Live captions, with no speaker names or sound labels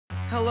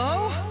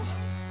Hello?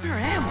 Where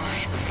am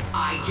I?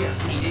 I just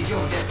needed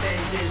your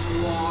defenses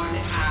worn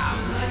out.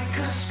 Like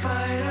a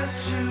spider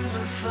to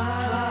the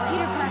fly.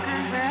 Peter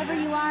Parker, wherever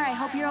you are, I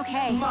hope you're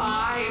okay.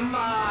 My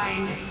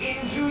mind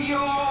into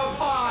your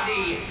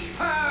body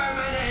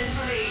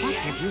permanently. What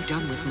have you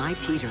done with my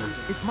Peter?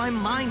 If my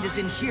mind is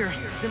in here,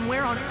 then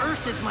where on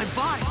earth is my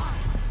body?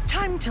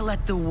 Time to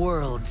let the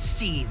world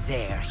see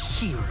their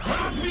hero.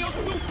 I feel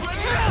super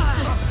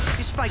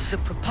Despite the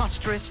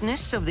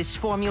preposterousness of this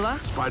formula,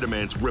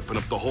 Spider-Man's ripping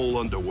up the whole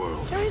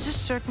underworld. there is a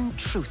certain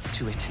truth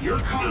to it. You're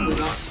coming with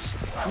us.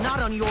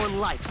 Not on your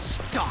life,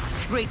 Stark.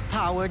 Great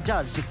power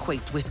does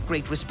equate with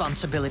great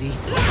responsibility.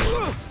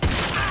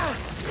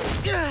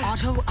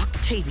 Otto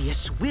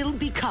Octavius will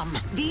become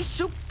the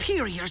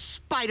superior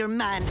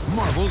Spider-Man.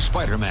 Marvel's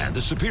Spider-Man,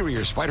 the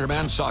Superior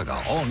Spider-Man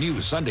Saga. All new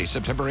Sunday,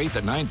 September 8th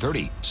at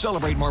 9:30.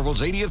 Celebrate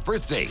Marvel's 80th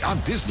birthday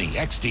on Disney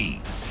XD.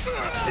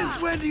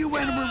 Since when do you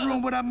enter a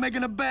room when I'm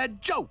making a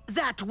bad joke?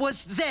 That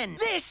was then.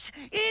 This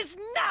is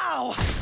now!